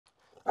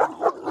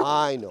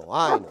I know.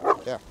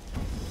 There.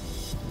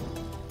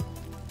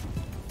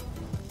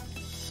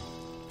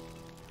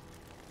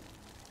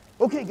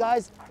 Okay,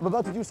 guys, I'm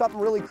about to do something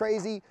really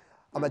crazy.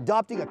 I'm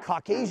adopting a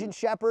Caucasian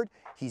Shepherd.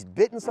 He's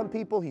bitten some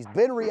people, he's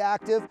been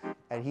reactive,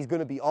 and he's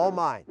gonna be all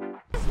mine.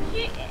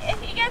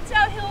 If he gets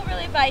out, he'll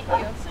really bite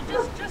you.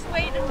 So just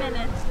wait a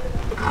minute.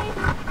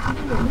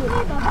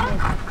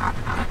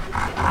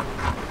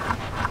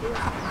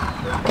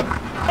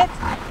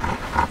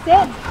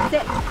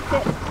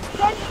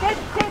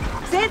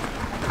 Sit.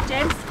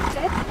 James,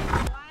 sit.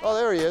 Oh,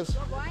 there he is.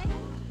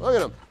 Look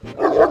at him.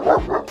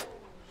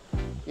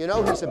 You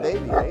know he's a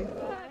baby, eh?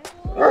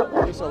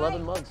 He's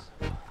 11 months.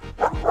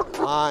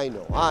 I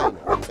know.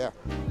 There.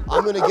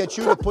 I'm gonna get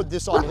you to put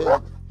this on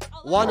him.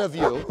 One of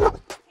you.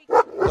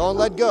 Don't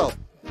let go.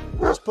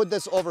 Just put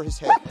this over his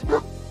head.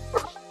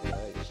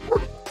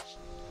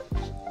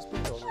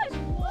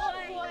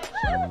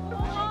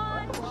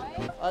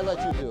 I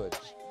let you do it.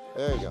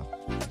 There you go.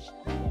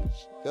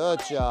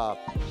 Good job.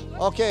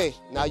 Okay,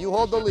 now you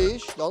hold the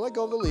leash. Don't let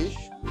go of the leash.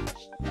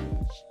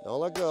 Don't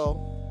let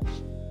go.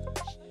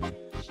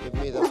 Give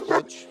me the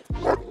pitch.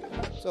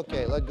 It's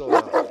okay, let go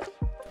now.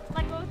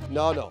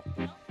 No.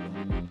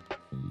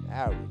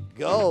 There we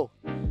go.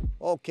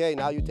 Okay,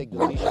 now you take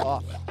the leash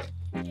off.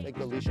 Take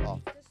the leash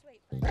off.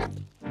 I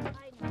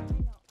know.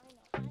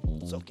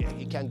 It's okay,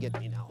 he can't get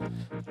me now.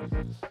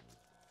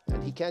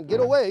 And he can't get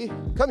away.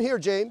 Come here,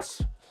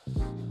 James.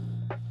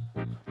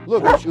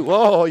 Look at you,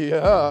 oh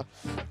yeah.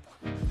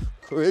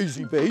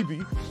 Crazy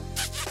baby.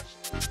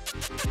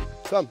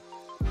 Come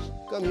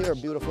here,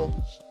 beautiful.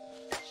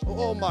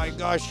 Oh my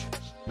gosh.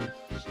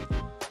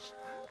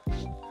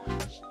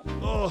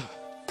 Oh,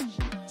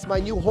 it's my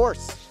new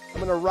horse. I'm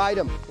gonna ride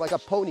him like a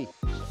pony.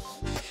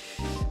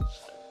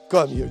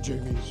 Come here,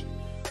 James.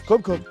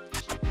 Come. Come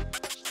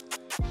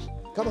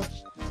on.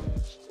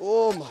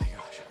 Oh my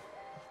gosh.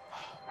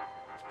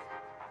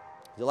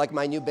 You like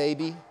my new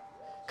baby?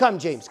 Come,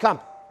 James, come.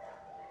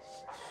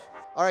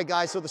 All right,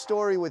 guys, so the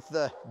story with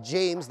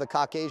James, the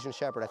Caucasian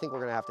Shepherd, I think we're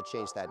gonna have to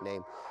change that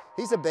name.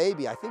 He's a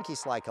baby. I think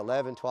he's like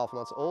 11, 12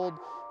 months old,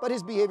 but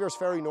his behavior is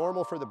very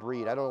normal for the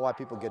breed. I don't know why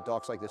people get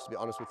dogs like this, to be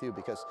honest with you,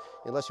 because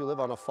unless you live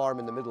on a farm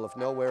in the middle of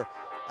nowhere,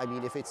 I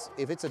mean, if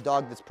it's a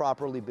dog that's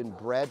properly been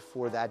bred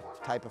for that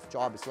type of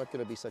job, it's not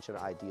gonna be such an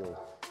ideal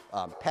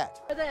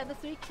pet. The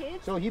 3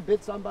 kids? So he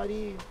bit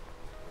somebody?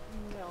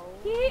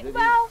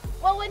 No.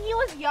 Well, when he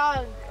was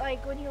young,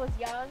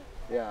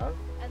 Yeah.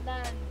 and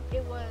then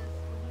it was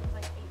when he was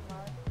like 8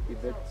 months. He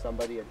bit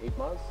somebody at 8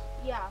 months?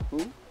 Yeah.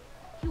 Who?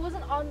 He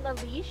wasn't on the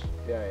leash.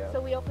 Yeah. So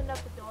we opened up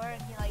the door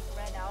and he like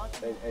ran out.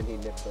 And he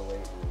nipped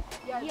away.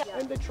 Yeah.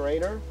 And the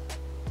trainer?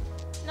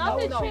 Not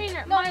the No.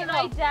 trainer. No,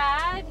 My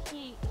dad,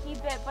 he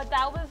bit, but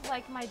that was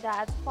like my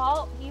dad's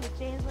fault.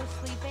 James was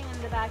sleeping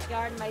in the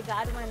backyard and my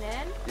dad went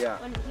in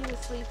when he was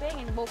sleeping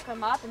and woke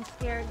him up and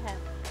scared him.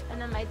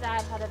 And then my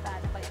dad had a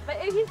bad bite, but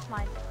he's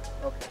fine.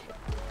 Okay.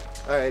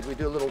 All right, we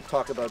do a little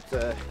talk about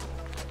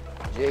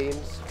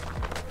James.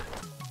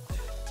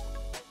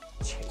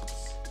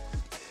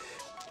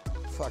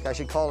 Fuck, I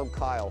should call him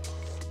Kyle.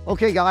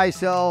 Okay, guys,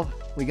 so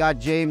we got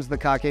James, the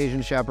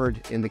Caucasian Shepherd,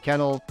 in the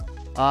kennel.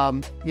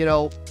 You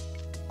know,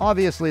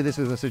 obviously this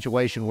is a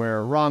situation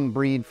where wrong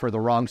breed for the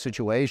wrong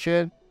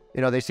situation.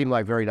 You know, they seem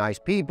like very nice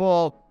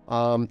people.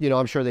 You know,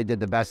 I'm sure they did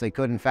the best they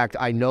could. In fact,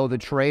 I know the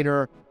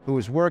trainer who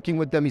was working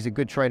with them. He's a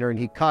good trainer, and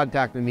he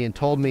contacted me and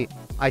told me,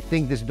 I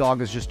think this dog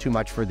is just too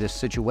much for this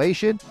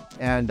situation.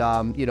 And,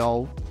 you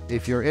know,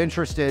 if you're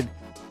interested,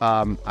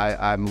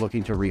 I'm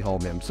looking to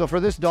rehome him. So for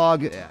this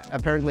dog,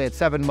 apparently at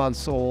 7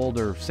 months old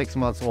or 6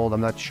 months old, I'm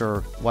not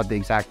sure what the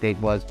exact date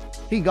was,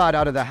 he got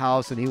out of the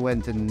house and he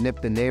went and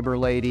nipped the neighbor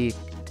lady.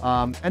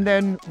 And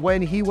then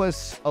when he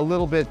was a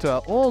little bit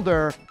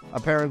older,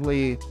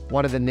 apparently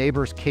one of the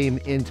neighbors came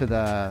into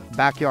the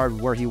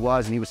backyard where he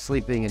was and he was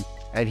sleeping,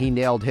 and he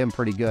nailed him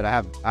pretty good.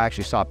 I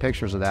actually saw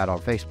pictures of that on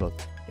Facebook.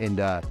 And,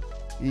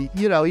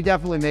 you know, he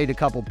definitely made a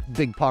couple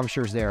big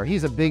punctures there.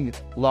 He's a big,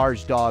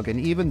 large dog. And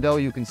even though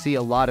you can see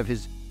a lot of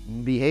his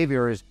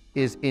behavior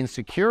is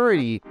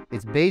insecurity,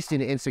 it's based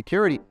in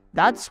insecurity.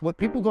 That's what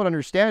people don't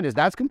understand, is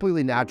that's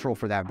completely natural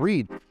for that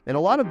breed. And a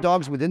lot of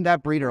dogs within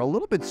that breed are a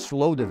little bit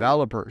slow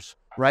developers,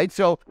 right?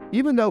 So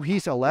even though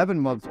he's 11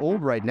 months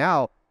old right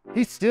now,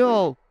 he's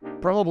still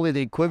probably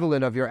the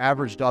equivalent of your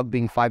average dog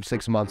being 5,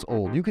 6 months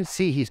old. You can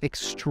see he's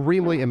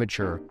extremely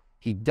immature.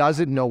 He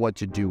doesn't know what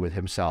to do with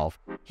himself.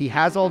 He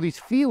has all these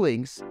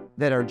feelings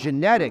that are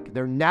genetic.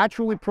 They're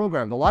naturally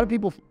programmed. A lot of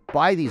people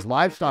buy these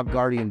livestock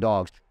guardian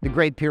dogs, the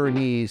Great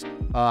Pyrenees,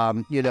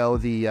 you know,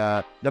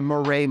 the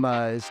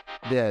Maremas,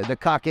 the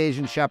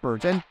Caucasian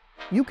Shepherds. And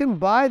you can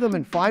buy them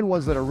and find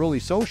ones that are really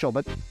social,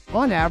 but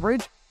on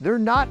average, they're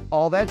not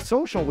all that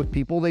social with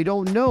people they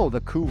don't know,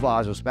 the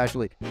Kuvas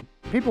especially.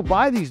 People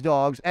buy these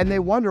dogs and they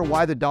wonder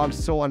why the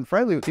dog's so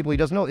unfriendly with people he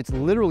doesn't know. It's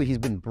literally, he's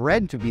been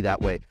bred to be that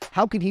way.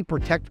 How can he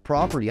protect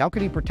property? How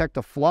can he protect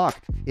a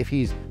flock if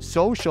he's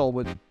social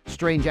with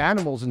strange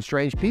animals and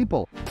strange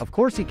people? Of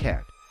course he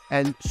can't.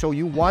 And so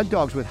you want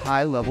dogs with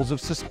high levels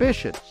of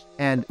suspicion.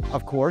 And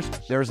of course,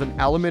 there's an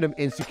element of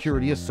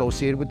insecurity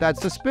associated with that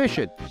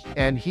suspicion.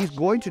 And he's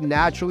going to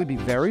naturally be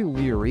very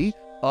leery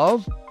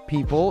of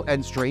people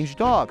and strange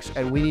dogs.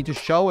 And we need to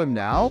show him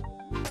now,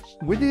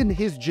 within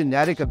his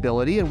genetic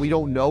ability, and we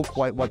don't know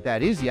quite what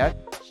that is yet,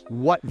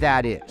 what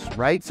that is,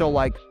 right? So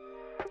like,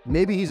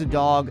 maybe he's a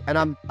dog, and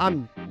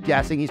I'm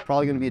guessing he's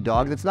probably going to be a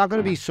dog that's not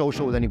going to be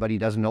social with anybody he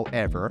doesn't know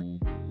ever,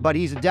 but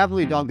he's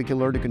definitely a dog that can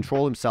learn to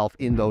control himself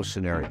in those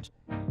scenarios.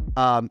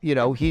 You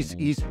know, he's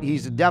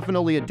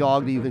definitely a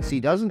dog that you can see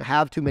doesn't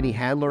have too many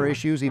handler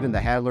issues. Even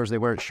the handlers, they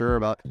weren't sure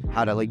about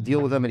how to like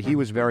deal with them, and he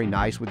was very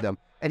nice with them.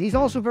 And he's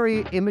also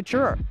very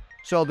immature.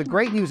 So the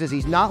great news is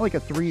he's not like a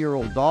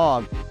 3-year-old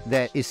dog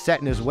that is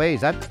set in his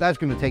ways. That's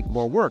going to take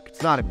more work.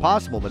 It's not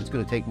impossible, but it's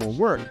going to take more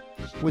work.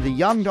 With a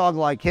young dog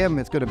like him,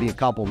 it's going to be a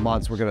couple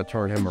months. We're going to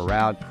turn him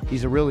around.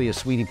 He's really a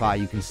sweetie pie.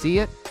 You can see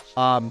it.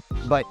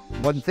 But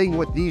one thing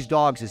with these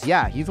dogs is,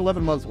 yeah, he's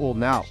 11 months old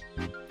now.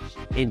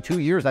 In 2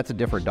 years, that's a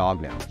different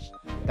dog now.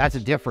 That's a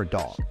different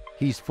dog.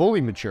 He's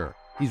fully mature.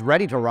 He's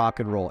ready to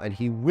rock and roll, and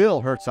he will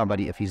hurt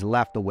somebody if he's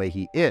left the way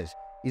he is.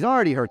 He's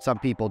already hurt some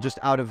people just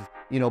out of,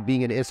 you know,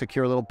 being an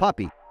insecure little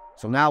puppy.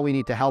 So now we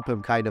need to help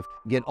him kind of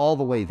get all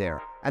the way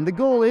there. And the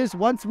goal is,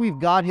 once we've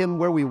got him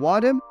where we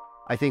want him,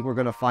 I think we're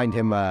going to find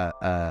him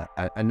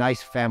a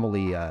nice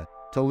family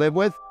to live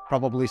with,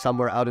 probably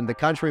somewhere out in the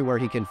country where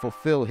he can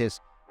fulfill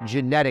his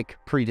genetic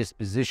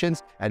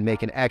predispositions and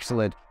make an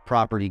excellent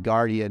property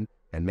guardian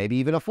and maybe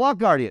even a flock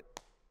guardian.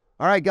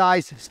 All right,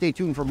 guys, stay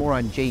tuned for more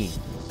on James.